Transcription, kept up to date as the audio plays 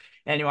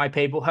Anyway,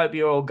 people, hope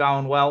you're all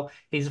going well.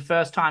 He's a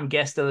first-time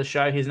guest of the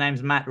show. His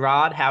name's Matt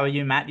Rard. How are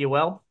you, Matt? You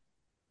well?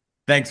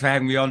 Thanks for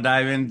having me on,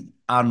 David.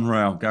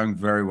 Unreal. Going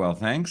very well,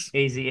 thanks.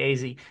 Easy,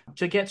 easy.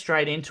 To get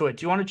straight into it,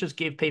 do you want to just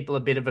give people a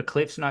bit of a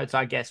Cliff's Notes,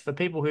 I guess, for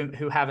people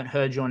who haven't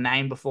heard your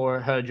name before or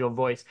heard your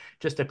voice,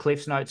 just a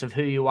Cliff's Notes of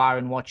who you are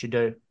and what you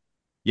do?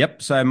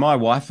 Yep. So my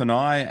wife and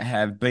I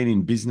have been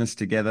in business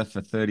together for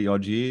 30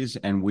 odd years,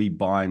 and we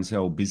buy and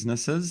sell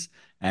businesses.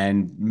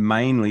 And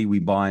mainly we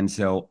buy and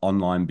sell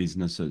online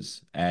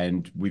businesses.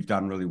 And we've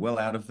done really well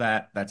out of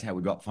that. That's how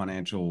we got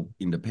financial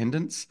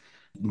independence.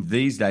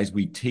 These days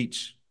we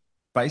teach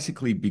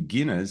basically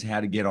beginners how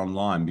to get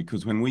online,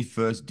 because when we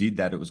first did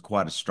that, it was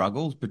quite a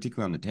struggle,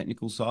 particularly on the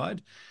technical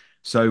side.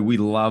 So we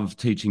love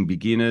teaching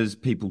beginners,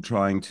 people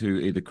trying to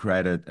either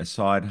create a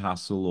side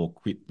hustle or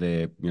quit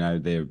their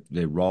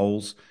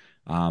roles.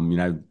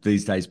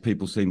 These days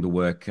people seem to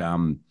work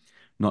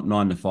not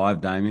 9 to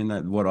 5,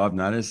 Damien. What I've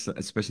noticed,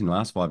 especially in the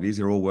last 5 years,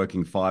 they're all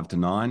working 5 to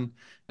 9.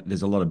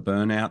 There's a lot of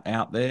burnout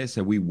out there.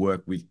 So we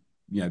work with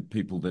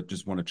people that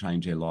just want to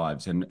change their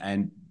lives.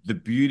 And the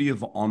beauty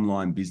of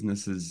online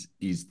businesses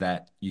is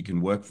that you can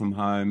work from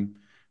home.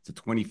 It's a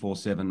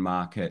 24/7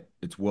 market.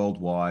 It's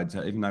worldwide.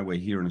 So even though we're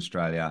here in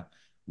Australia,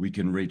 we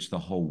can reach the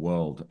whole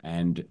world.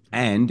 And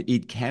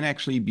it can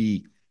actually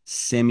be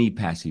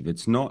semi-passive.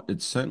 It's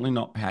certainly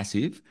not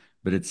passive,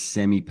 but it's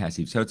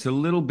semi-passive. So it's a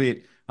little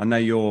bit, I know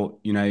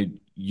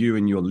you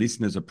and your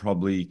listeners are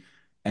probably,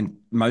 and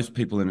most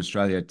people in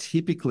Australia are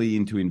typically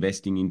into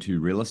investing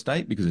into real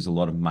estate because there's a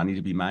lot of money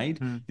to be made.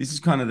 Hmm. This is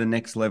kind of the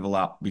next level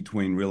up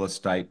between real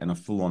estate and a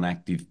full-on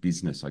active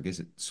business. I guess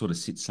it sort of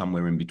sits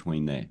somewhere in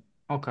between there.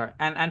 Okay.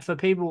 And for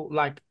people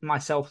like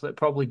myself that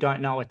probably don't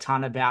know a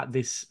ton about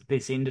this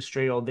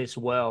industry or this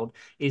world,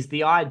 is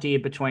the idea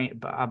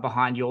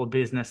behind your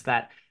business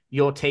that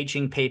you're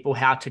teaching people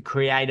how to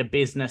create a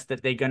business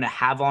that they're going to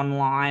have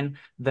online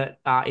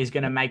that is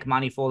going to make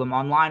money for them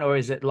online, or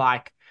is it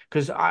like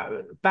because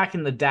back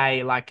in the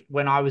day, like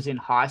when I was in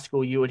high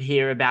school, you would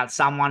hear about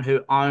someone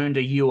who owned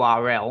a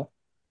URL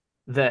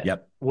that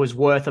Yep. was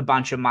worth a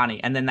bunch of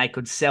money, and then they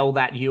could sell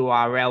that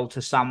URL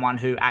to someone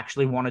who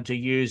actually wanted to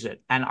use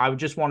it. And I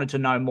just wanted to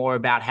know more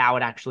about how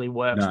it actually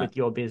works No. with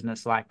your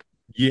business. Like,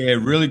 Yeah,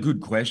 really good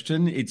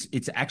question.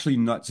 It's actually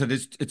not. So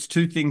it's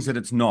two things that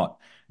it's not.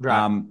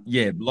 right,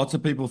 Yeah, lots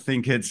of people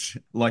think it's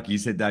like you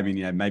said,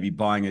 Damien, maybe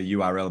buying a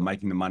URL and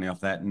making the money off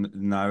that.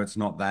 No, it's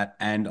not that.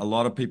 And a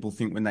lot of people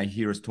think when they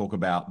hear us talk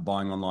about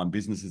buying online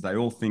businesses, they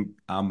all think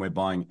we're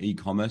buying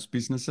e-commerce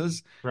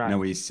businesses, right,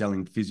 we're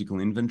selling physical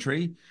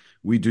inventory.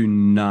 We do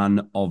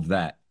none of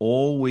that.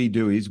 All we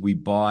do is we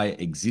buy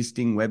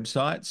existing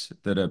websites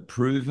that are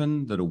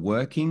proven, that are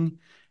working,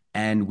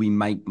 and we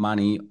make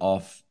money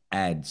off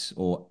ads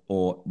or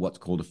what's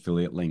called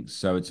affiliate links.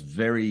 So it's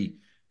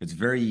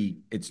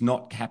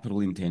not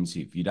capital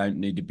intensive. You don't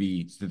need to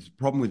be. So the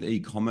problem with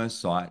e-commerce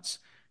sites,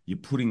 you're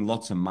putting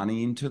lots of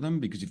money into them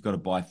because you've got to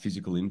buy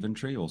physical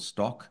inventory or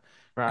stock,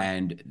 right.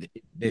 and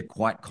they're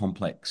quite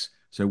complex.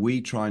 So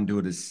we try and do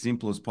it as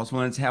simple as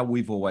possible, and it's how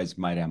we've always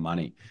made our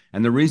money.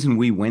 And the reason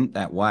we went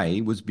that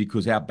way was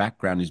because our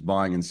background is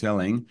buying and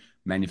selling,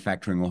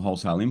 manufacturing or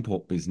wholesale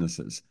import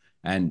businesses,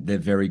 and they're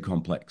very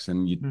complex.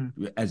 And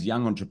Mm. as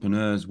young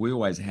entrepreneurs, we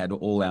always had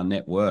all our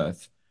net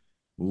worth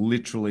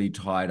literally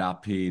tied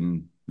up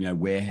in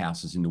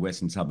warehouses in the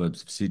western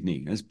suburbs of Sydney.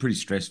 And it's pretty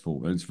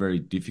stressful and it's very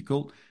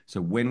difficult. So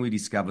when we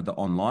discovered the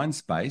online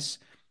space,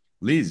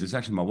 Liz, it's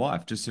actually my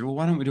wife, just said, "Well,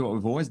 why don't we do what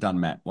we've always done,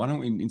 Matt? Why don't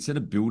we, instead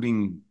of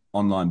building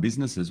online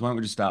businesses, why don't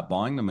we just start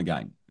buying them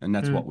again?" And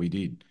that's what Mm. we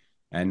did.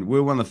 And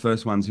we're one of the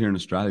first ones here in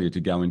Australia to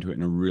go into it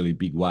in a really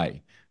big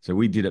way. So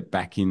we did it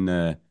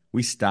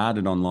we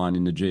started online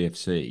in the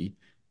GFC,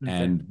 Okay.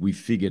 and we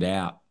figured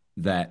out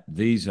that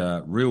these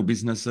are real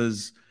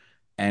businesses.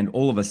 And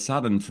all of a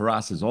sudden, for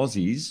us as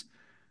Aussies,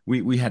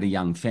 we had a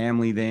young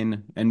family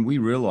then, and we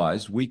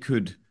realized we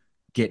could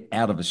get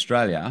out of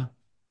Australia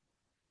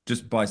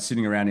just by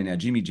sitting around in our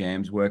Jimmy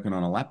Jams working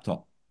on a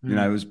laptop. It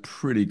Mm. was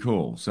pretty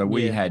cool. So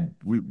Yeah.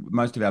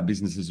 most of our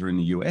businesses are in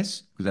the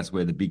US because that's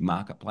where the big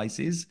marketplace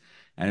is,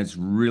 and it's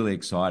really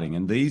exciting.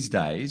 And these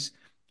days,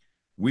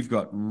 we've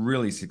got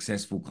really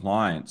successful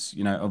clients,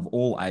 of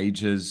all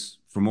ages,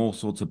 from all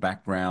sorts of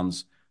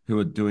backgrounds, who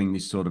are doing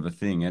this sort of a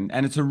thing.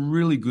 And it's a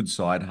really good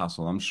side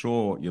hustle. I'm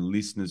sure your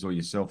listeners or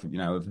yourself,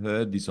 have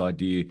heard this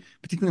idea,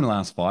 particularly in the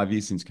last 5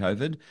 years since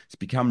COVID. It's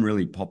become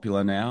really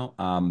popular now,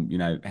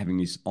 having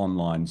this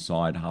online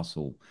side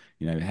hustle,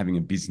 having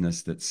a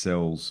business that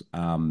sells,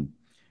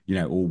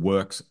 or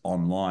works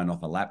online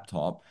off a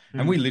laptop.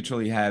 And we Mm.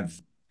 literally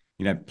have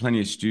plenty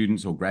of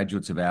students or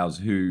graduates of ours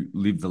who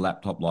live the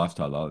laptop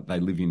lifestyle. They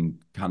live in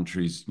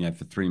countries,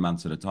 for 3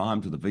 months at a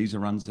time till the visa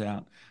runs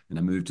out, and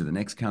they move to the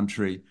next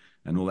country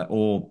and all that.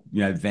 Or,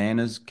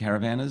 vanners,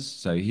 caravanners.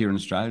 So here in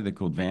Australia, they're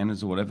called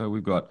vanners or whatever.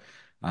 We've got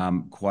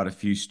quite a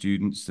few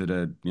students that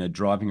are,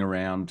 driving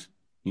around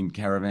in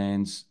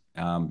caravans,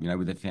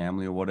 with their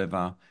family or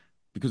whatever.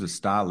 Because of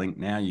Starlink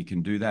now, you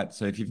can do that.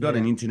 So if you've got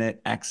Yeah. an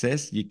internet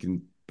access, you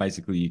can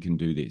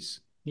do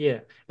this. Yeah.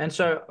 And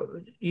so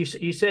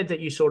you said that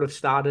you sort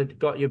of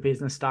got your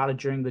business started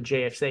during the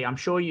GFC. I'm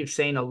sure you've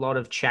seen a lot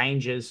of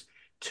changes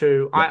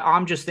to Yep.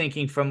 I'm just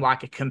thinking from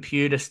like a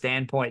computer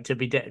standpoint, to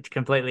be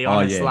completely Oh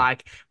honest. yeah.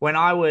 Like when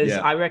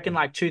Yeah. I reckon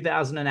like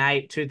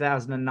 2008,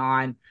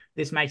 2009,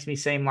 this makes me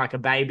seem like a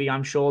baby,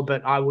 I'm sure,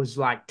 but I was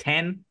like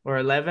 10 or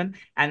 11,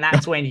 and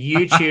that's when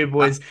Yeah. Thanks, YouTube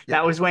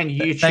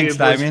was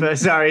Damien.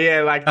 first, sorry,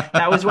 yeah, like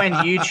that was when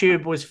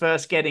YouTube was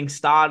first getting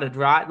started,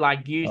 right? Like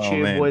Oh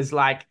YouTube man. was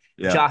like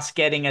Yeah. just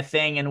getting a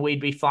thing, and we'd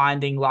be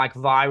finding like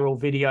viral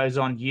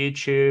videos on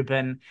YouTube,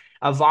 and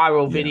a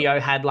viral Yeah. video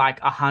had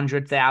like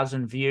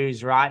 100,000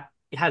 views, right?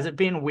 Has it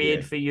been Yeah.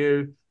 weird for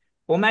you,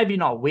 or maybe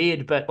not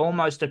weird, but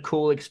almost a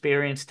cool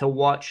experience to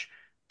watch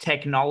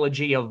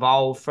technology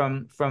evolve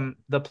from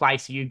the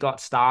place you got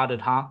started,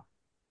 huh?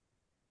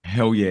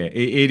 Hell yeah.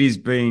 It has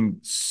been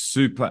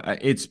super.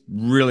 It's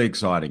really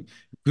exciting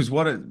because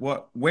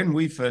when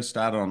we first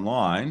started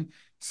online,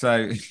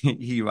 so here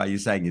you are, you're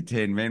saying you're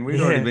 10, man.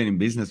 We'd already Yeah, been in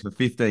business for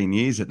 15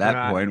 years at that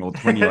right. point, or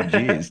 20 odd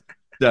years.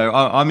 So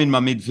I'm in my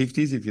mid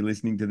 50s if you're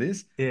listening to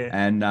this. Yeah.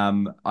 And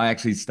I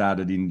actually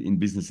started in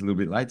business a little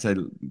bit late.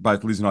 So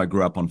both Liz and I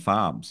grew up on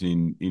farms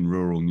in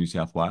rural New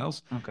South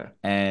Wales. Okay.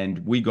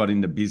 And we got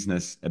into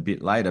business a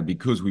bit later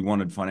because we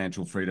wanted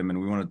financial freedom and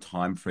we wanted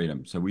time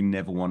freedom. So we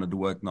never wanted to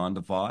work 9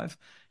 to 5.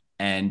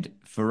 And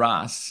for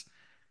us,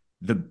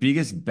 the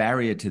biggest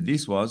barrier to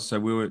this was so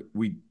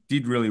we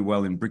did really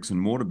well in bricks and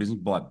mortar business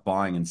by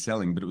buying and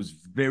selling, but it was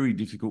very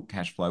difficult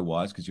cash flow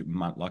wise because,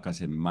 like I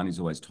said, money's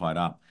always tied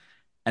up.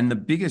 And the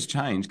biggest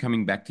change,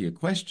 coming back to your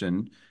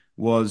question,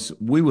 was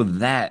we were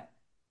that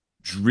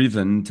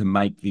driven to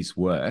make this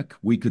work.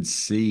 We could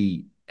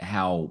see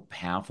how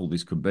powerful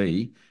this could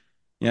be.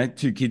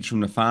 2 kids from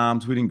the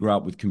farms. We didn't grow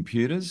up with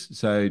computers,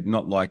 so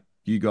not like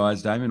you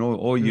guys, Damon,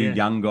 or you Yeah.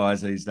 young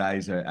guys these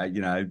days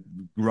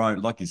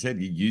grown. Like you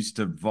said, you're used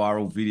to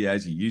viral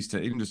videos. You're used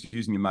to even just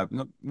using your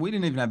mobile. We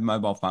didn't even have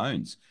mobile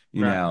phones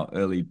in Right. our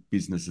early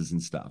businesses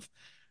and stuff.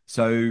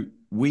 So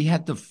we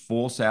had to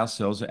force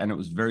ourselves, and it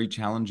was very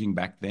challenging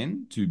back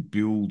then to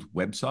build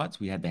websites.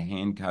 We had to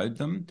hand code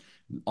them.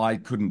 I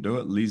couldn't do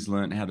it. Liz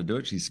learned how to do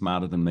it. She's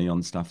smarter than me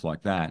on stuff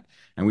like that.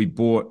 And we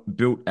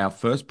built our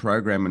first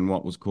program in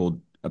what was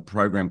called a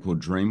program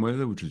called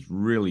Dreamweaver, which was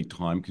really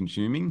time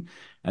consuming.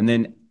 And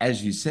then,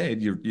 as you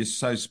said, you're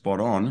so spot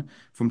on.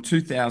 From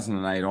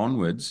 2008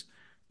 onwards,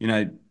 you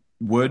know,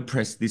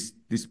 WordPress,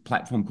 this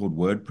platform called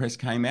WordPress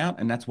came out,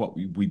 and that's what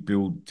we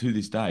build to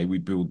this day. We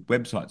build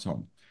websites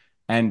on.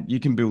 And you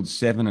can build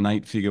 7 and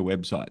 8 figure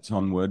websites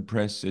on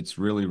WordPress. It's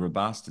really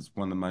robust. It's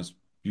one of the most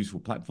useful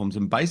platforms.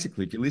 And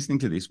basically, if you're listening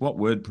to this, what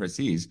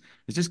WordPress is,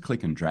 it's just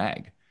click and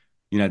drag.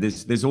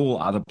 There's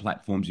all other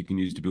platforms you can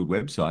use to build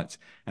websites.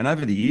 And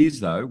over the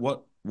years, though,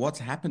 what's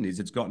happened is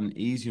it's gotten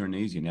easier and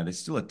easier. Now, there's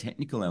still a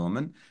technical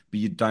element, but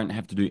you don't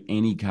have to do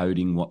any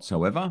coding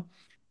whatsoever.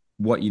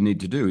 What you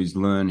need to do is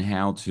learn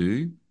how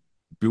to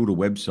build a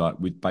website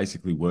with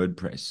basically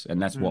WordPress,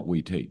 and that's Mm. what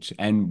we teach.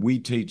 And we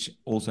teach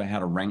also how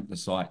to rank the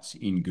sites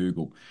in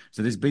Google.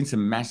 So there's been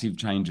some massive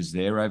changes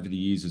there over the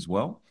years as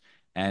well,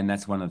 and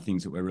that's one of the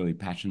things that we're really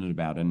passionate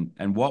about.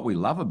 And what we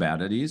love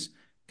about it is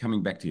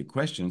coming back to your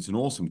question. It's an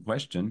awesome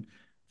question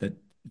that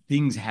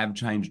things have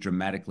changed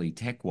dramatically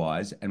tech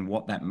wise, and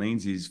what that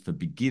means is for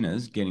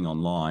beginners getting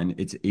online,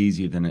 it's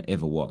easier than it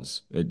ever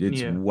was.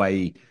 It's Yeah.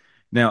 way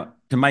now,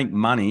 to make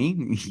money,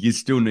 you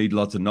still need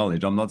lots of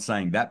knowledge. I'm not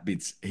saying that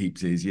bit's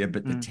heaps easier,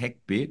 but the Mm.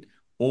 tech bit,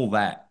 all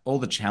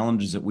the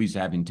challenges that we used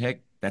to have in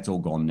tech, that's all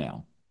gone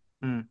now.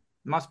 Mm.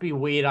 Must be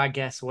weird, I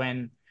guess,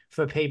 when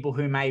for people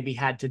who maybe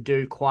had to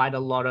do quite a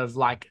lot of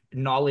like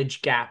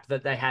knowledge gap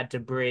that they had to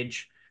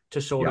bridge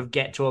to sort Yeah. of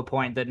get to a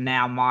point that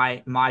now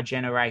my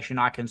generation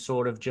I can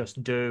sort of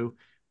just do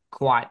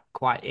quite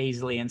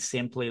easily and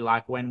simply,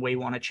 like when we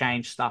want to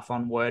change stuff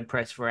on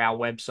WordPress for our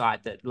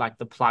website, that like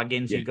the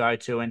plugins Yeah. you go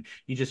to and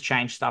you just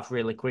change stuff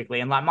really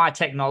quickly, and like my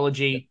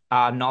technology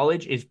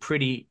knowledge is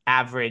pretty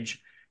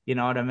average, you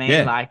know what I mean,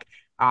 Yeah. like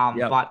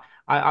Yep. but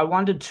I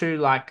wondered too,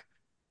 like,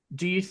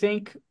 do you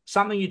think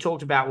something you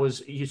talked about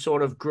was you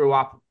sort of grew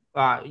up,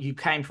 you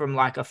came from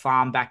like a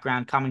farm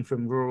background, coming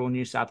from rural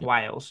New South Yep.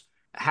 Wales.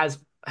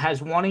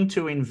 Has wanting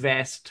to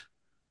invest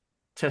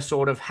to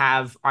sort of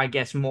have, I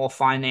guess, more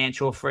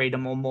financial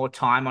freedom or more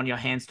time on your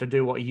hands to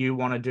do what you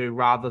want to do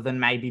rather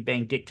than maybe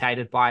being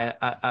dictated by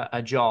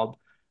a job,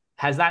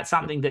 has that Yep.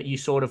 something that you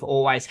sort of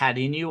always had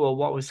in you, or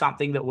what was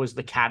something that was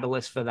the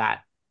catalyst for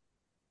that?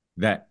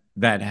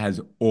 That has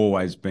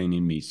always been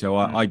in me. So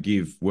I Mm,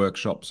 give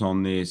workshops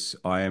on this.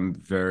 I am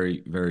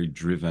very, very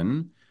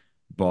driven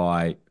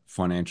by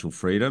financial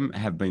freedom.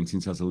 Have been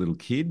since I was a little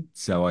kid.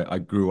 So I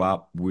grew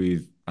up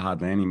with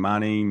hardly any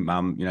money.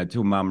 Mum,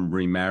 till mum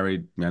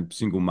remarried,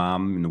 single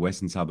mum in the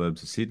western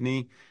suburbs of Sydney.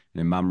 And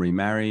then mum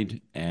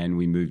remarried and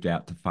we moved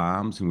out to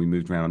farms and we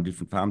moved around on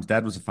different farms.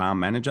 Dad was a farm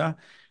manager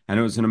and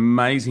it was an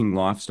amazing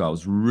lifestyle. It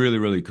was really,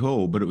 really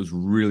cool, but it was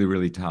really,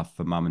 really tough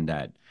for mum and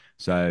dad.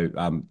 So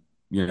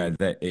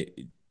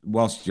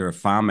whilst you're a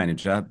farm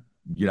manager,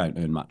 you don't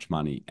earn much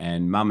money.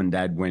 And mum and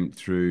dad went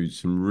through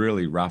some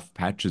really rough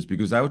patches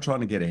because they were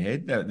trying to get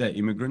ahead. They're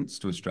immigrants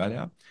to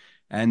Australia.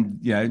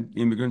 And,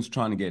 immigrants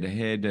trying to get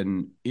ahead.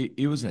 And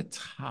it was a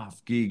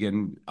tough gig.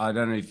 And I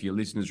don't know if your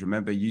listeners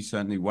remember, you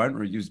certainly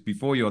won't. It was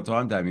before your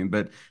time, Damien,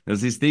 but there's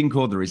this thing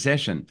called the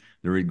recession,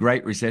 the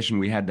Great Recession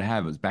we had to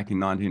have. It was back in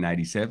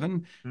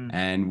 1987. Mm.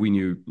 And we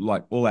knew,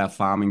 like, all our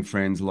farming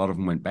friends, a lot of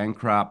them went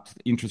bankrupt.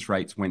 Interest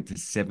rates went to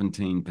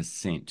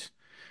 17%,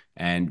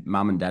 and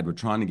mum and dad were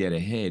trying to get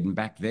ahead. And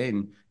back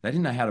then, they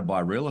didn't know how to buy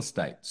real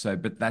estate. So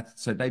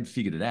they'd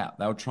figured it out.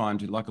 They were trying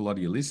to, like a lot of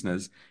your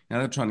listeners,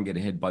 they're trying to get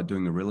ahead by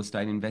doing the real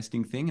estate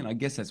investing thing. And I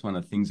guess that's one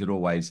of the things that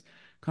always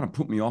kind of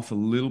put me off a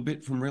little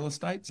bit from real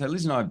estate. So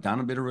Liz and I have done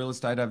a bit of real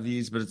estate over the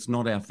years, but it's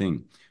not our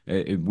thing.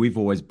 We've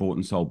always bought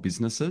and sold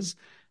businesses,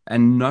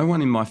 and no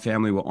one in my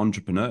family were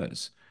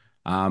entrepreneurs.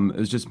 It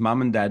was just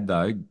mum and dad,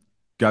 though,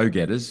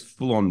 go-getters,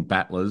 full-on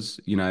battlers,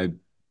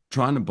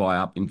 trying to buy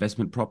up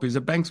investment properties.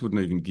 The banks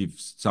wouldn't even give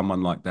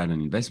someone like that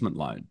an investment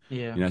loan.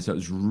 Yeah. So it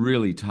was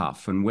really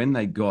tough. And when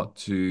they got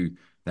to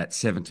that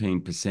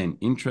 17%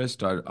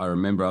 interest, I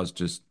remember I was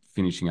just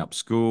finishing up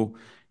school,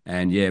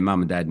 and yeah,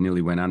 mum and dad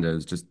nearly went under. It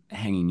was just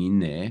hanging in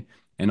there.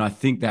 And I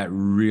think that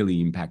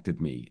really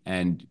impacted me.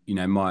 And,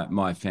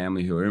 my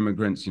family who are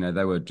immigrants,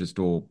 they were just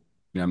all,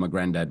 my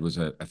granddad was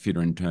a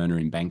fitter and turner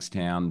in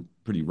Bankstown,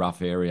 pretty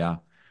rough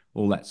area,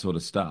 all that sort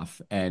of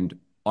stuff. And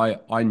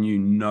I knew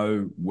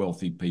no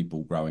wealthy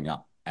people growing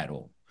up at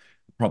all,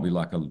 probably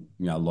like a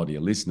lot of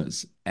your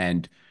listeners,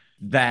 and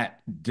that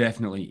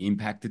definitely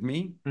impacted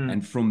me. Mm.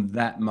 And from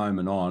that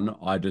moment on,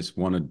 I just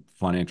wanted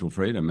financial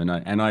freedom,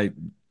 and I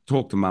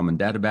talked to mum and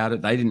dad about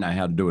it. They didn't know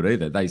how to do it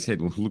either. They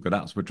said, "Well, look at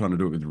us. We're trying to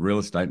do it with real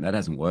estate, and that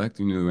hasn't worked."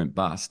 And we went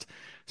bust.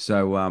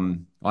 So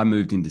I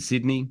moved into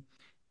Sydney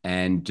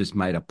and just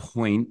made a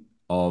point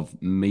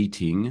of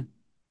meeting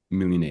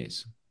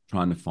millionaires,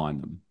 trying to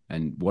find them,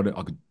 and what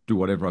I could do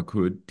whatever I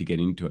could to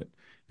get into it.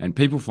 And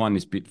people find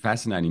this bit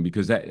fascinating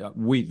because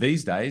we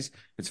these days,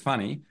 it's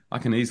funny. I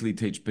can easily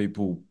teach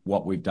people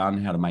what we've done,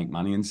 how to make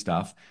money and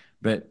stuff.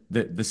 But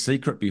the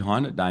secret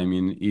behind it,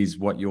 Damien, is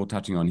what you're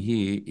touching on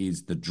here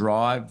is the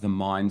drive, the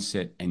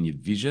mindset, and your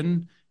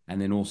vision. And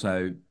then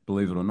also,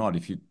 believe it or not,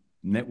 if you're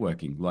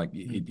networking, like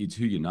Mm. it's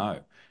who you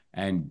know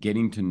and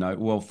getting to know.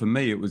 Well, for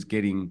me, it was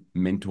getting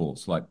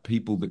mentors, like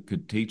people that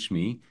could teach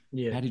me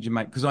Yeah. how did you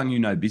make, because I knew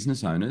no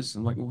business owners.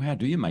 I'm like, well, how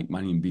do you make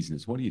money in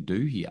business? What do you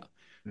do here?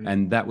 Mm.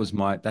 And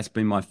that's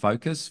been my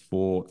focus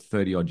for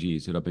 30 odd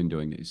years that I've been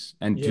doing this.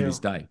 And to Yeah. this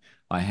day,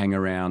 I hang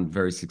around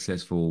very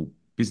successful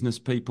business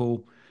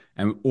people,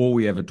 and all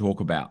we ever talk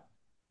about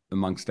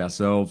amongst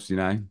ourselves,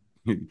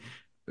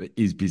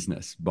 is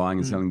business, buying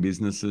and Mm. selling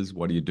businesses.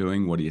 What are you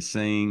doing? What are you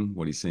seeing?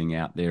 What are you seeing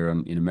out there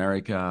in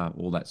America?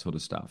 All that sort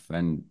of stuff.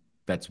 And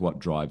that's what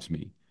drives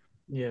me.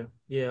 Yeah.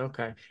 Yeah.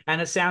 Okay. And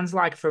it sounds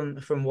like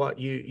from what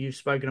you've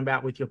spoken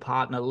about with your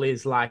partner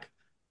Liz, like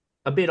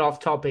a bit off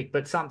topic,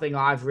 but something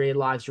I've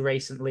realized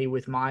recently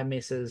with my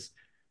missus,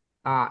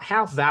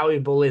 how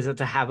valuable is it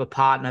to have a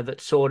partner that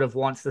sort of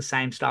wants the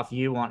same stuff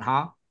you want,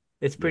 huh?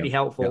 It's Yeah. pretty Yeah.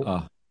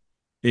 helpful.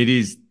 It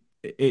is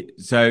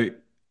so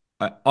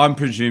I'm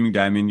presuming,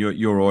 Damien,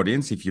 your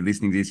audience, if you're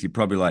listening to this, you're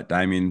probably like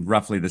Damien,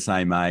 roughly the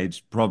same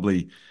age,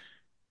 probably,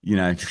 you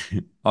know,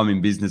 I'm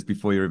in business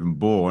before you're even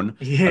born.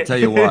 I tell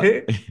you what,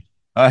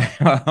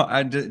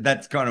 Yeah.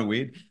 that's kind of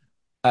weird.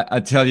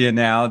 I tell you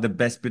now, the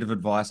best bit of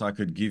advice I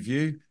could give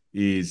you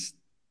is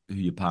who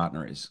your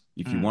partner is.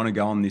 If you Mm. want to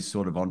go on this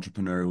sort of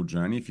entrepreneurial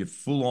journey, if you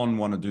full on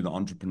want to do the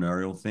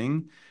entrepreneurial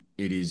thing,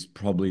 it is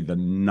probably the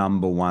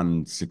number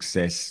one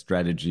success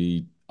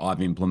strategy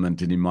I've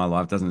implemented in my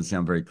life. Doesn't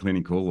sound very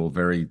clinical or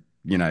very,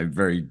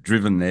 very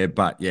driven there,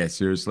 but yeah,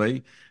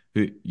 seriously,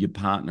 your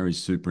partner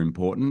is super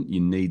important. You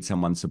need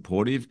someone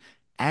supportive,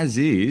 as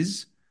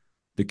is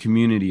the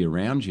community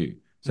around you.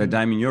 So, Mm.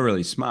 Damien, you're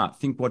really smart.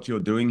 Think what you're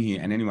doing here,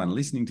 and anyone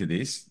listening to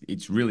this,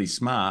 it's really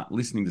smart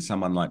listening to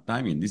someone like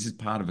Damien. This is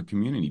part of a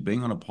community.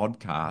 Being on a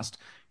podcast,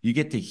 you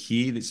get to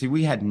hear that. See,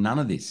 we had none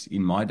of this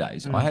in my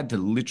days. I Mm. had to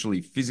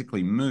literally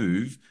physically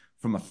move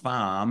from a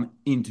farm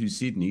into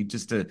Sydney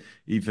just to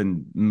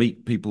even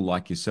meet people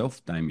like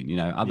yourself, Damien,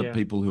 other Yeah.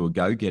 people who are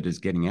go-getters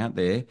getting out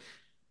there.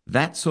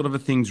 That sort of a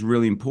thing's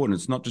really important.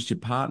 It's not just your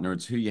partner,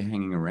 it's who you're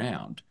hanging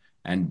around.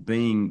 And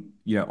being,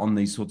 on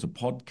these sorts of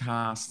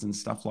podcasts and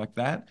stuff like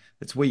that,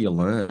 that's where you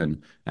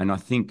learn. And I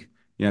think,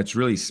 it's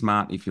really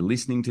smart if you're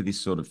listening to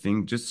this sort of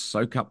thing, just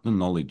soak up the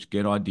knowledge,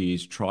 get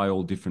ideas, try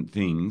all different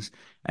things.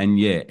 And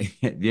yeah,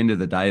 at the end of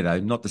the day, though,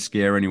 not to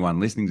scare anyone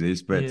listening to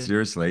this, but Yeah.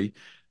 seriously,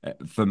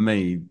 for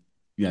me,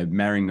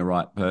 marrying the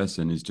right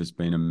person has just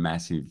been a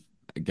massive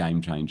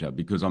game changer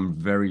because I'm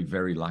very,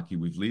 very lucky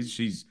with Liz.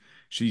 She's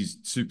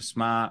super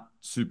smart,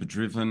 super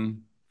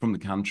driven, from the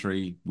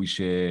country. We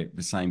share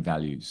the same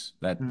values.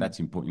 Mm. That's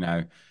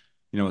important.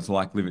 It's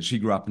like living. She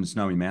grew up in the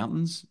snowy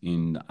mountains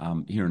in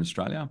here in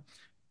Australia,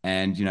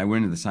 and we're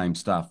into the same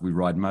stuff. We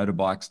ride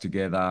motorbikes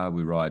together.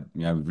 We ride.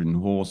 We've ridden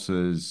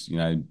horses.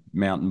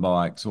 Mountain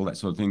bikes, all that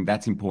sort of thing.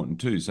 That's important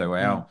too. So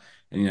Mm.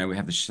 and we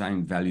have the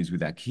same values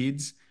with our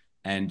kids,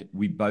 and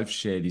we both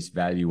share this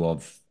value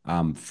of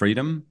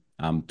freedom,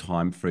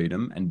 time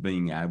freedom, and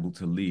being able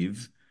to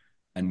live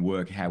and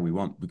work how we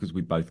want because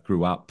we both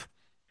grew up,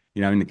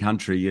 in the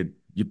country.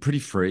 You're pretty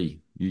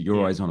free. You're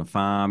Yeah, always on a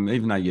farm,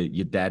 even though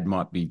your dad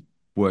might be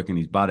working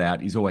his butt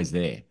out. He's always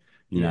there,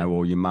 yeah,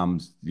 or your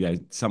mum's,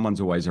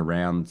 someone's always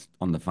around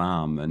on the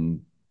farm.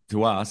 And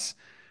to us,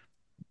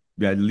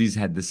 Liz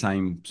had the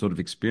same sort of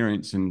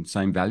experience and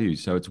same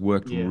values, so it's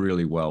worked yeah,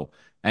 really well.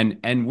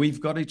 And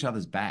we've got each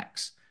other's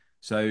backs.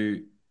 So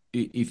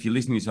if you're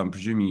listening to this, I'm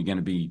presuming you're going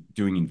to be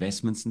doing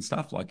investments and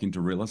stuff like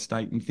into real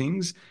estate and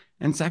things.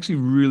 And it's actually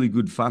really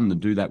good fun to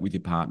do that with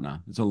your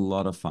partner. It's a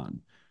lot of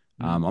fun.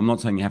 mm, I'm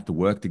not saying you have to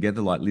work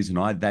together like Liz and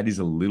I. That is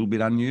a little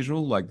bit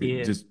unusual. Like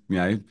yeah, just,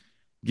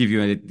 give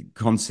you a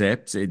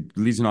concept.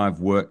 Liz and I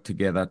have worked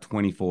together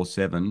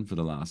 24/7 for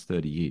the last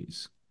 30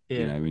 years, yeah,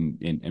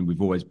 and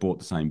we've always bought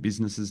the same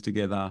businesses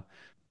together.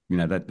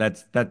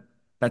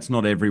 That's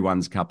not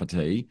everyone's cup of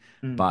tea,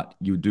 mm. but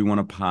you do want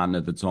a partner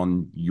that's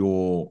on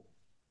your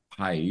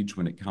page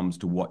when it comes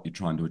to what you're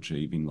trying to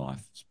achieve in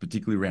life,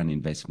 particularly around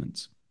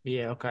investments.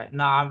 Yeah, okay.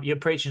 No, you're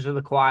preaching to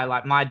the choir.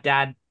 Like my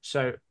dad,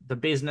 so the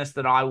business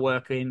that I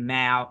work in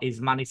now is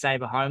Money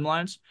Saver Home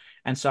Loans.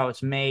 And so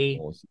it's me,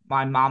 Awesome.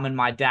 my mum, and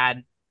my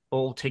dad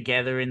all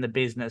together in the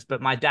business.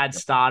 But my dad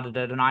Yep. started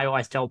it. And I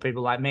always tell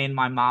people like me and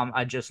my mum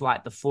are just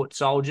like the foot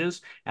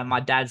soldiers, and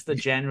my dad's the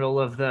general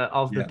of the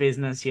Yeah.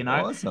 business, you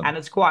know? Awesome. And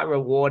it's quite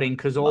rewarding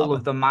because all Love it.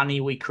 of the money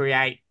we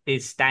create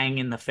is staying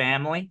in the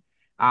family.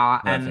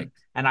 And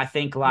I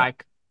think Yep.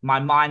 like my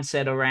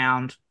mindset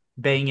around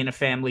being in a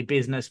family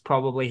business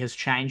probably has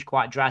changed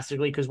quite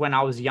drastically because when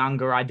I was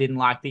younger, I didn't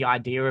like the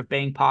idea of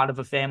being part of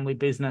a family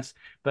business,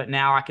 but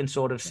now I can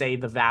sort of see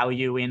the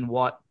value in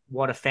what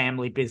a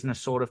family business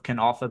sort of can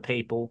offer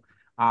people.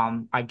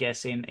 I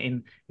guess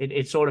in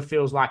it sort of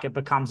feels like it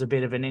becomes a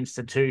bit of an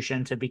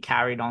institution to be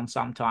carried on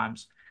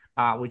sometimes,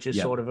 which is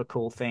Yep. sort of a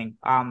cool thing.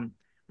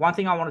 One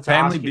thing I wanted to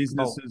Family ask you. Oh,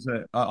 businesses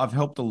I've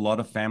helped a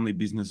lot of family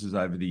businesses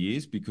over the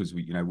years because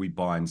we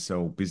buy and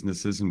sell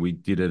businesses, and we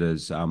did it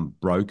as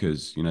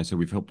brokers, so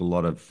we've helped a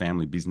lot of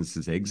family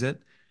businesses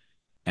exit.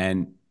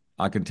 And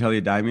I can tell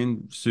you,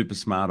 Damien, super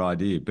smart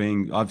idea.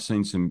 I've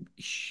seen some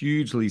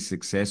hugely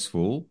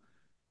successful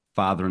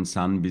father and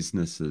son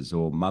businesses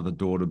or mother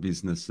daughter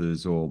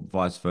businesses or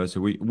vice versa.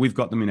 We've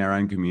got them in our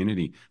own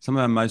community. Some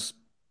of our most,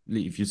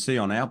 if you see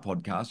on our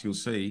podcast, you'll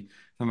see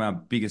some of our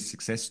biggest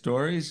success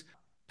stories,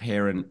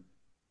 parent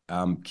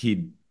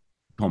kid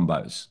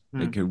combos.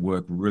 It hmm, could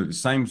work really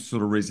same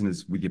sort of reason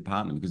as with your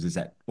partner because there's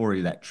that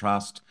already that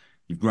trust.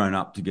 You've grown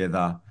up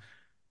together.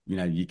 You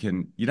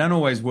don't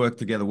always work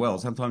together well.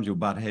 Sometimes you'll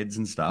butt heads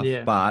and stuff,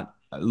 yeah, but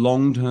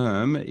long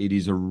term, it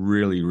is a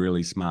really,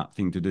 really smart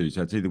thing to do.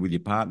 So it's either with your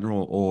partner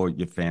or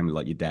your family,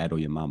 like your dad or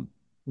your mum.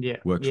 yeah,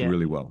 Works yeah.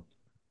 really well.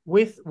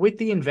 With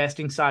the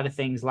investing side of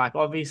things, like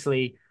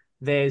obviously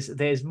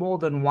there's more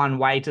than one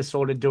way to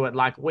sort of do it.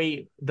 Like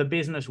the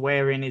business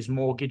we're in is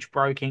mortgage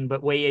broking,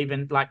 but we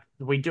even like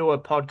we do a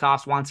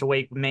podcast once a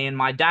week, me and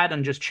my dad,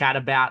 and just chat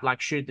about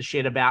like shoot the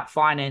shit about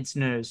finance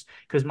news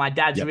because my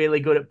dad's Yep. really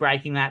good at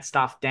breaking that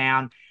stuff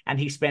down, and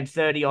he spent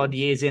 30 odd Awesome.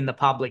 years in the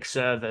public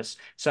service,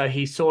 so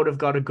he's sort of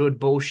got a good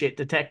bullshit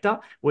detector,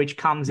 which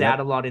comes out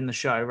a Yep. lot in the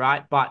show,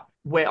 right? But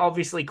we're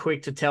obviously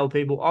quick to tell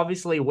people.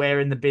 Obviously, we're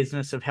in the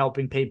business of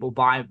helping people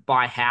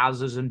buy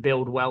houses and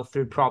build wealth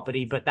through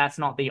property, but that's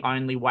not the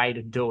only way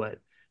to do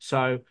it.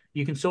 So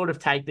you can sort of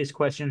take this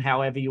question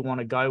however you want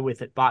to go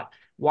with it. But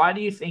why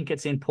do you think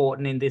it's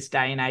important in this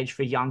day and age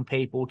for young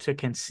people to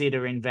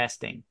consider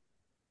investing?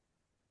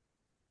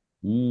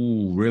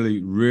 Ooh,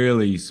 really,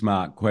 really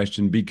smart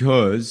question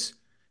because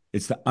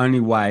it's the only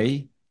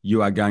way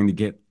you are going to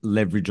get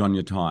leverage on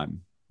your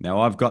time.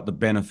 Now, I've got the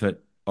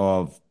benefit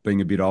of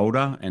being a bit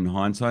older and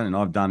hindsight, and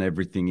I've done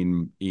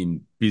everything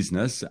in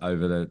business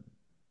over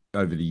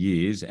the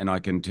years. And I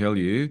can tell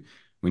you,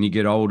 when you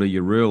get older,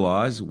 you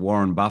realize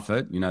Warren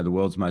Buffett, the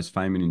world's most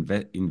famous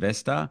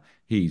investor,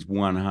 he's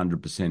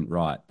 100%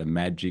 right. The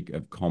magic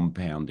of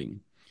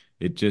compounding.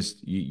 It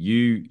just,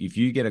 if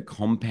you get a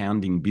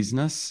compounding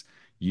business,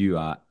 you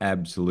are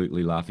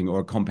absolutely laughing,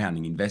 or a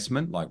compounding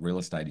investment like real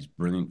estate is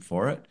brilliant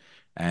for it.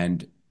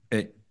 And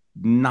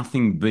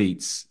nothing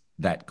beats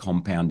that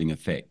compounding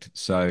effect.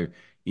 So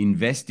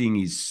investing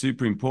is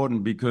super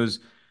important because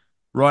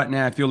right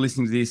now, if you're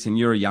listening to this and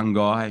you're a young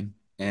guy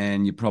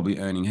and you're probably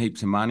earning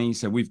heaps of money,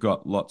 so we've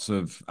got lots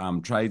of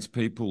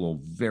tradespeople or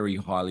very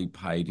highly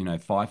paid,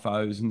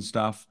 FIFOs and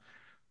stuff.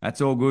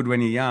 That's all good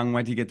when you're young.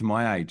 Wait till you get to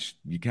my age.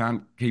 You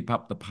can't keep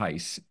up the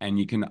pace, and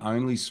you can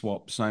only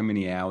swap so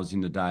many hours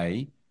in a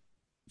day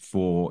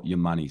for your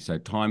money. So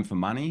time for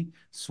money,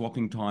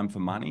 swapping time for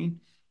money,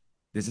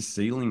 there's a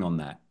ceiling on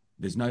that.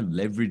 There's no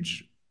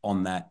leverage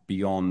on that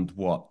beyond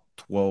what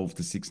 12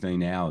 to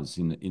 16 hours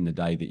in the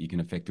day that you can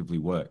effectively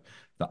work.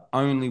 The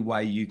only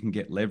way you can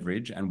get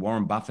leverage, and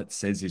Warren Buffett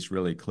says this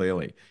really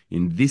clearly,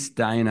 in this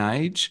day and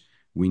age,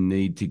 we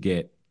need to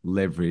get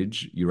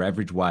leverage. Your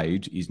average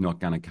wage is not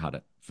going to cut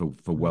it for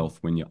Mm. wealth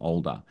when you're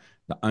older.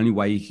 The only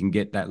way you can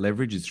get that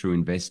leverage is through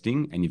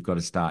investing, and you've got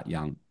to start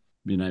young.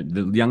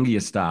 the younger you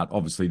start,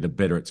 obviously, the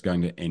better it's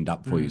going to end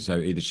up for you. Mm, So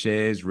either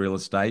shares, real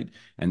estate,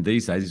 and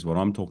these days is what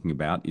I'm talking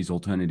about is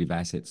alternative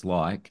assets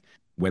like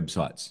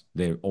websites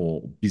there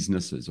or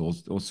businesses or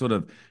sort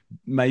of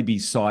maybe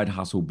side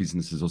hustle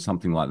businesses or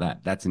something like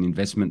that. That's an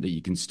investment that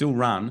you can still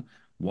run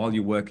while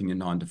you're working your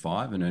 9 to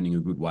 5 and earning a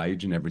good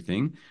wage and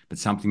everything, but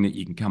something that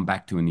you can come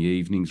back to in the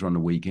evenings or on the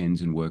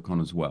weekends and work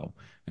on as well.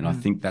 And I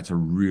mm. think that's a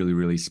really,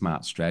 really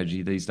smart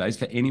strategy these days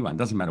for anyone. It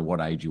doesn't matter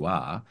what age you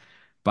are,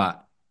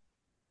 but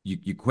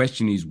your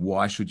question is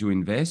why should you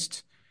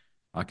invest?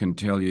 I can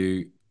tell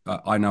you,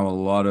 I know a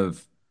lot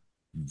of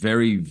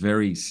very,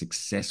 very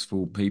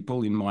successful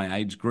people in my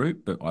age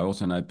group, but I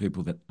also know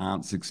people that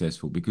aren't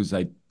successful because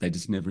they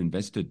just never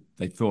invested.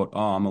 They thought,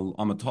 oh,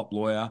 I'm a top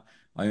lawyer.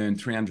 I earn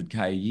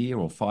 300K a year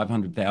or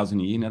 500,000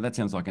 a year. Now that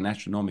sounds like an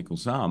astronomical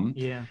sum.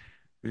 Yeah,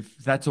 If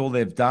that's all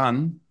they've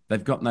done,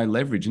 they've got no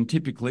leverage. And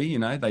typically,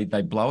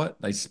 they blow it.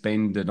 They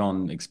spend it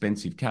on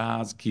expensive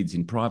cars, kids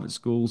in private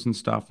schools and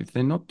stuff. If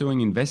they're not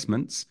doing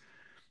investments,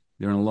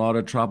 they're in a lot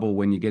of trouble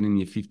when you get in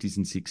your 50s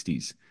and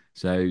 60s.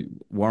 So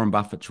Warren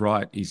Buffett's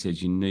right. He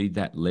says you need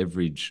that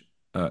leverage.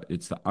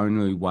 It's the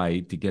only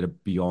way to get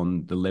it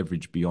beyond the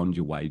leverage beyond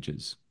your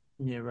wages.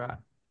 yeah, right.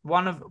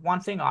 One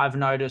thing I've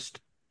noticed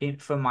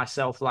for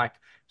myself, like,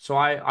 so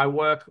I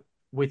work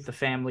with the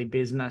family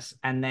business,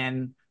 and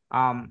then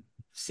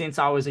since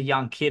I was a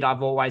young kid,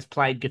 I've always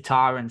played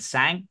guitar and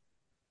sang.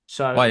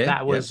 Oh So yeah,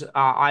 that yeah, was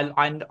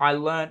I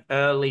learned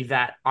early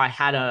that I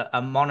had a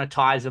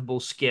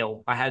monetizable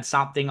skill. I had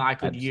something I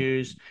could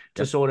use absolutely.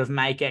 to Yep. sort of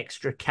make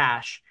extra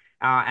cash.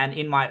 And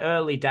in my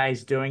early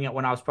days doing it,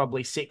 when I was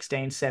probably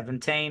 16,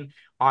 17,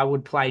 I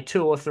would play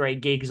 2 or 3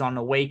 gigs on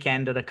the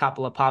weekend at a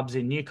couple of pubs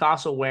in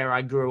Newcastle where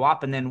I grew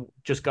up, and then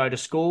just go to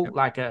school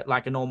Yep.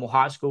 like a normal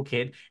high school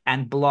kid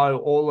and blow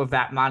all of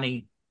that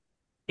money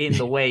in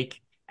the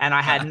week, and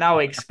I had no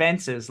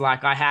expenses.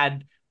 Like I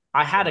had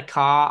Yeah. a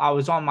car, I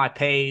was on my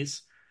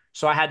P's,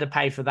 so I had to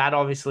pay for that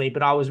obviously,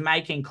 but I was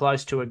making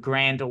close to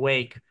 $1,000 a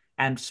week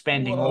and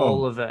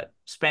Whoa.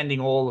 spending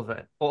all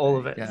There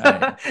of you it.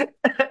 go.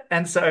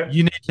 And so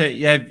You need to.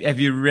 Have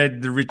you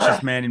read The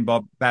Richest Man in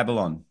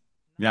Babylon?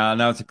 Yeah, I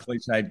know it's a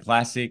cliched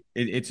classic.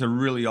 It's a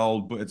really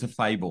old book. It's a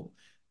fable,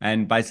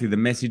 and basically the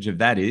message of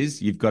that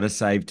is you've got to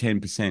save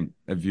 10%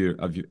 of your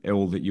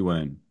all that you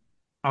earn.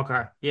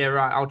 okay, yeah,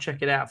 right, I'll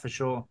check it out for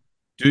sure.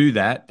 Do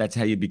that. That's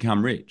how you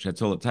become rich.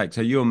 That's all it takes.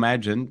 So you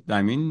imagine,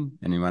 Damien,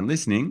 anyone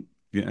listening,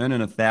 if you're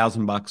earning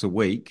 $1,000 a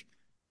week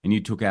and you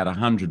took out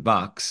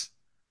 $100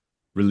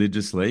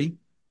 religiously,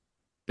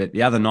 but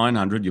the other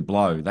 900 you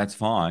blow, that's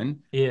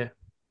fine. Yeah.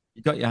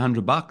 You got your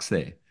 $100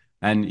 there.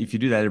 And if you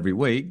do that every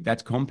week,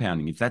 that's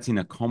compounding. If that's in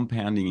a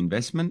compounding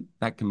investment,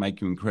 that can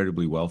make you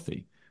incredibly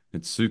wealthy.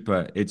 It's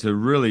super.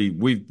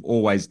 We've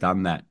always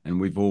done that. And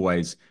we've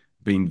always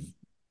been,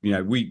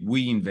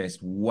 we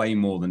invest way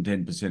more than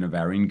 10% of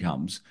our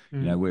incomes.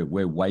 Mm.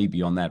 We're way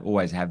beyond that,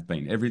 always have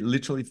been.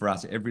 Literally for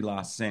us, every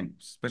last cent,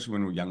 especially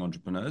when we were young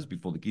entrepreneurs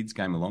before the kids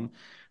came along,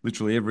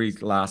 literally every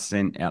last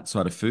cent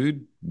outside of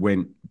food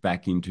went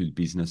back into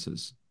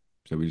businesses.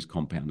 So we just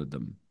compounded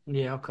them.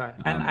 Yeah, okay.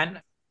 And Um,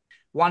 and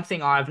one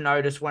thing I've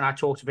noticed when I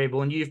talk to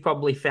people, and you've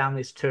probably found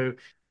this too,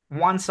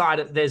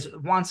 there's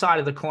one side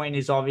of the coin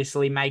is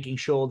obviously making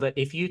sure that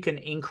if you can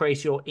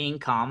increase your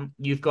income,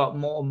 you've got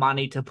more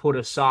money to put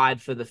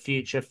aside for the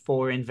future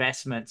for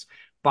investments.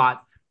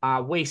 But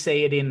we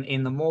see it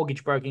in the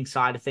mortgage broking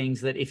side of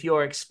things that if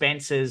your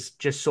expenses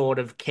just sort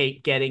of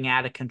keep getting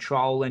out of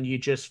control and you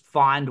just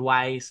find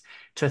ways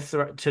to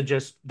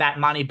just that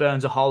money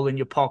burns a hole in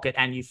your pocket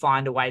and you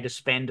find a way to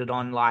spend it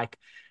on like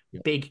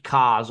big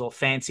cars or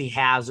fancy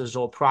houses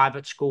or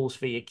private schools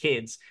for your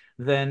kids,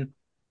 then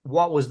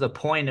what was the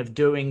point of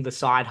doing the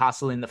side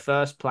hustle in the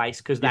first place?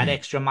 Because that yeah,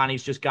 extra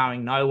money's just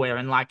going nowhere.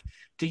 And like,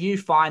 do you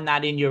find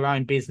that in your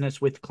own business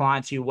with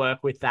clients you work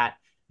with that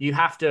you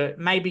have to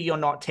maybe you're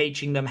not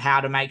teaching them how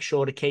to make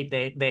sure to keep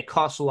their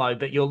costs low,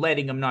 but you're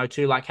letting them know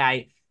too, like,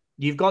 hey,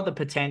 you've got the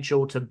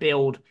potential to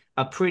build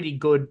a pretty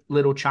good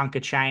little chunk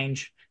of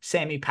change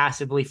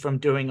semi-passively from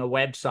doing a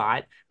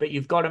website, but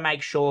you've got to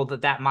make sure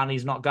that that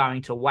money's not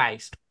going to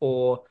waste,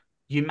 or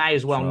you may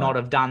as that's well right. not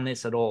have done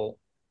this at all.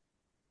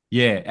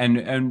 Yeah,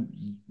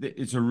 and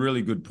it's a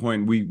really good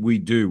point. We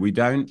do. We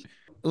don't.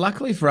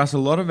 Luckily for us, a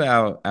lot of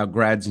our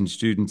grads and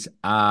students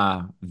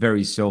are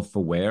very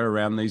self-aware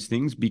around these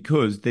things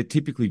because they're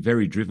typically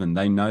very driven.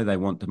 They know they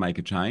want to make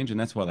a change, and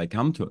that's why they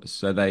come to us.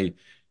 So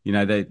you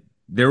know,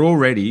 they're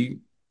already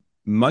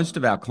most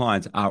of our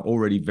clients are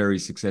already very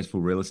successful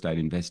real estate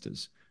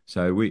investors.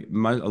 So a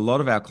lot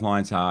of our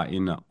clients are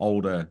in an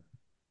older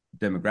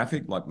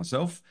demographic like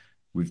myself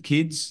with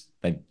kids.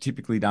 They've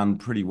typically done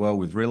pretty well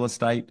with real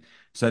estate.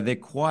 So they're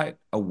quite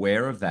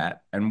aware of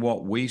that. And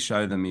what we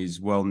show them is,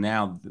 well,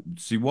 now,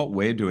 see what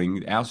we're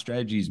doing, our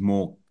strategy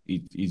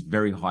is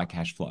very high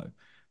cash flow.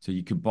 So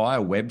you could buy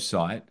a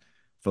website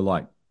for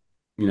like,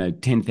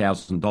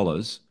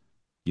 $10,000,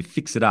 you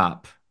fix it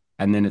up,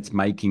 and then it's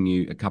making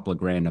you a couple of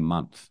grand a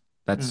month.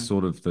 That's Mm.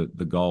 sort of the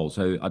goal.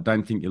 So I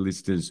don't think your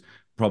listeners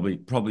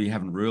probably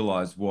haven't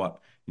realized what,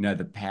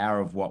 the power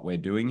of what we're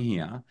doing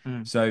here.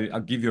 Mm, So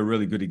I'll give you a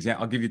really good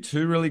example. I'll give you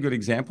two really good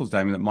examples,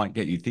 Damien, that might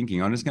get you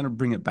thinking. I'm just going to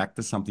bring it back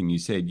to something you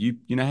said. You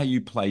know how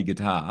you play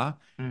guitar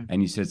mm,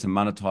 and you said it's a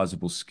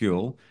monetizable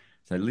skill.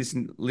 So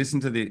listen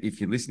to the, if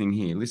you're listening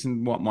here,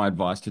 listen what my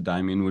advice to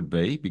Damien would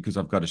be, because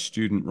I've got a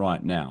student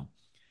right now.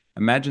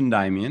 Imagine,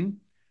 Damien,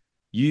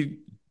 you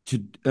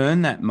to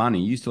earn that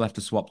money, you still have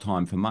to swap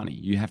time for money.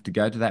 You have to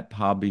go to that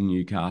pub in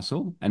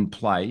Newcastle and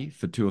play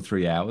for 2 or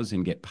 3 hours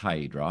and get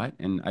paid, right?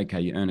 And okay,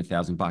 you earn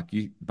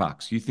 $1,000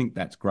 bucks. You think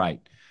that's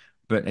great,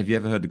 but have you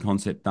ever heard the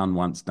concept done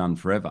once, done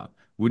forever?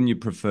 Wouldn't you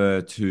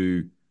prefer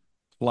to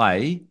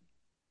play,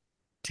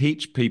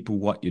 teach people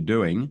what you're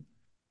doing,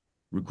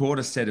 record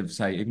a set of,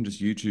 say, even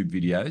just YouTube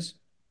videos,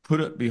 put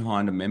it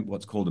behind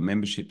what's called a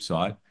membership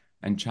site,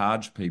 and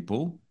charge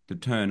people to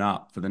turn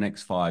up for the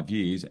next 5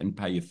 years and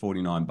pay you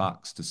 49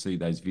 bucks to see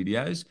those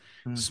videos.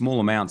 mm,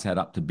 Small amounts add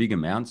up to big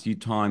amounts. You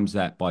times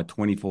that by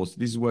 24.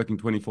 This is working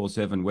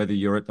 24/7, whether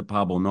you're at the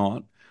pub or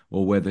not,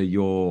 or whether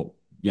you're,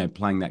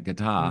 playing that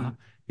guitar. mm,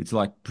 It's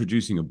like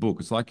producing a book.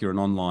 It's like you're an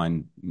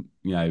online,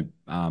 you know,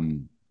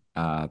 um,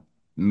 uh,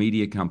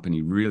 media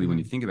company, really, when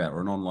you mm, think about it,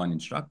 or an online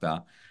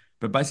instructor.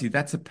 But basically,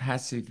 that's a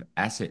passive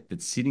asset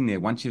that's sitting there.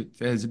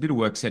 There's a bit of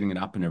work setting it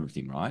up and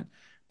everything, right?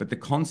 But the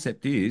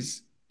concept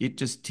is it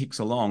just ticks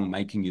along,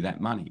 making you that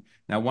money.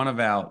 Now, one of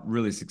our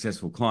really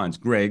successful clients,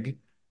 Greg,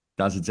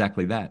 does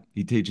exactly that.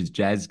 He teaches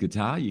jazz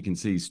guitar. You can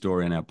see his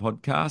story on our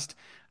podcast.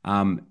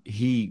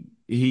 He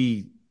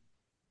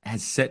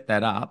has set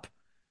that up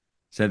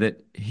so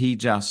that he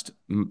just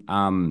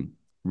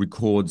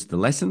records the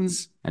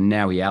lessons, and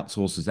now he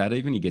outsources that.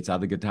 Even he gets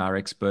other guitar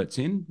experts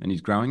in, and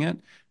he's growing it.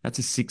 That's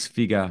a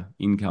six-figure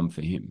income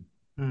for him,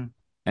 mm.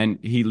 and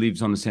he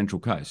lives on the Central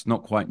Coast,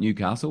 not quite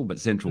Newcastle, but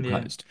Central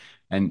Yeah. Coast,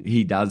 and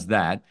he does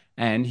that.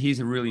 And here's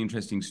a really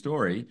interesting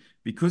story.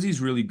 Because he's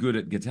really good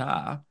at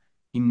guitar,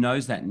 he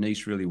knows that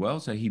niche really well,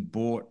 so he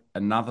bought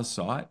another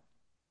site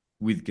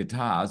with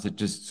guitars that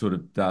just sort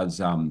of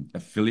does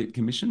affiliate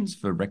commissions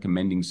for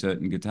recommending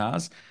certain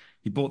guitars.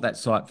 He bought that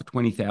site for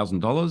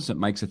 $20,000. It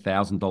makes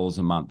 $1,000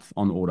 a month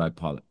on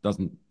autopilot.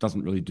 Doesn't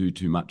really do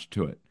too much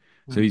to it.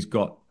 So Mm, he's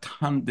got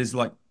There's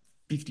like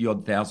 50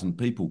 odd thousand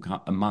people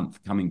a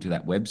month coming to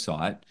that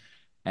website,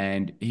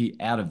 and he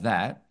out of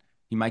that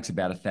he makes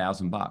about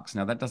 $1,000 bucks.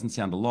 Now that doesn't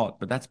sound a lot,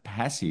 but that's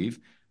passive.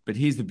 But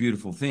here's the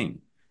beautiful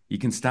thing: you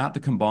can start to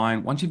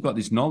combine once you've got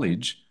this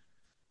knowledge.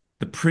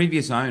 The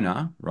previous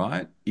owner,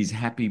 right, is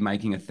happy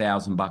making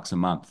 $1,000 a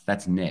month.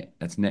 That's net.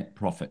 That's net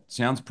profit.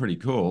 Sounds pretty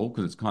cool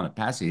because it's kind of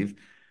passive.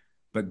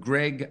 But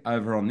Greg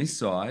over on this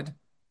side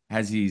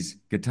has his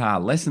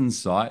guitar lessons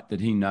site that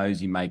he knows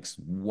he makes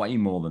way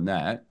more than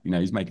that.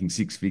 He's making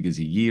six figures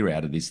a year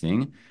out of this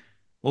thing.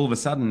 All of a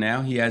sudden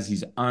now he has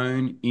his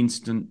own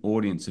instant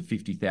audience of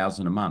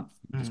 50,000 a month.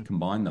 Just mm,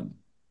 combine them.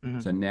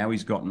 mm. So now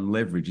he's gotten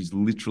leverage. He's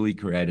literally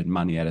created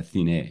money out of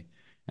thin air.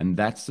 And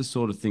that's the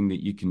sort of thing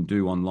that you can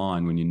do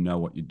online when you know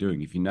what you're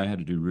doing. If you know how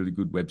to do really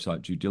good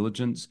website due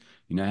diligence,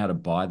 you know how to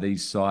buy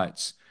these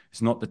sites.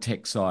 It's not the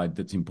tech side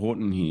that's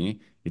important here,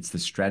 it's the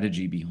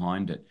strategy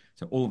behind it.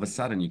 So all of a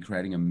sudden, you're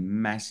creating a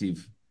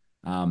massive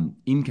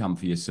income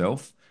for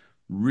yourself,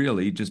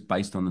 really just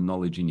based on the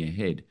knowledge in your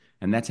head.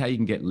 And that's how you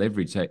can get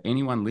leverage. So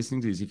anyone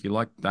listening to this, if you're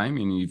like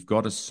Damien, you've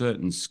got a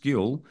certain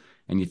skill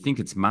and you think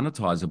it's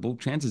monetizable,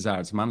 chances are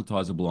it's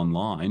monetizable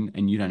online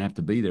and you don't have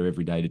to be there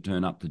every day to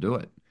turn up to do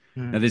it.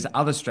 Now, Mm. there's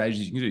other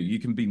strategies you can do. You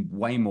can be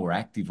way more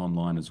active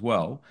online as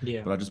well,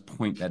 Yeah. but I just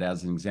point that out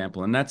as an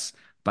example. And that's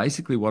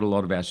basically what a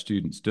lot of our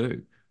students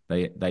do.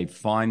 They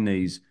find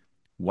these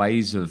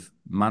ways of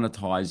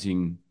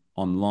monetizing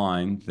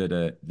online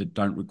that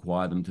don't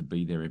require them to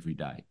be there every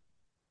day.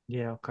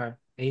 Yeah, okay.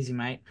 Easy,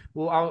 mate.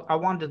 Well, I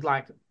wondered,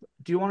 like,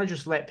 do you want to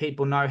just let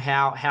people know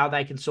how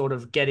they can sort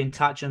of get in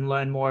touch and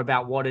learn more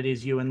about what it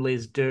is you and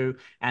Liz do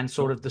and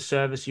sort of the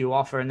service you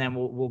offer, and then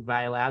we'll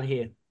bail out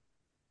here.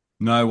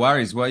 No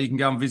worries. Well, you can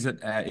go and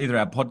visit either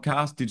our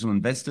podcast,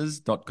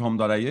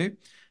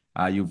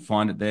 digitalinvestors.com.au. You'll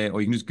find it there,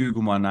 or you can just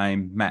Google my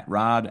name, Matt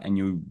Rard, and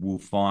you will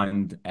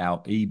find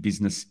our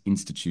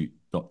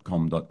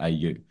ebusinessinstitute.com.au.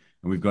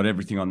 And we've got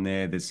everything on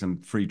there. There's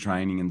some free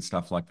training and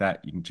stuff like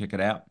that. You can check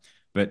it out.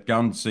 But go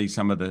and see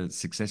some of the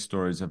success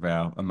stories of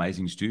our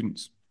amazing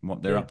students and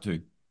what they're Yeah, up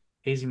to.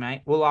 easy,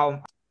 mate.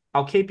 Well,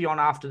 I'll keep you on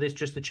after this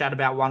just to chat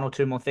about one or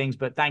two more things.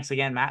 But thanks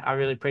again, Matt. I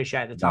really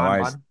appreciate the No time,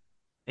 worries. bud.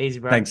 Easy,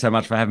 bro. Thanks so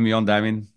much for having me on, Damien.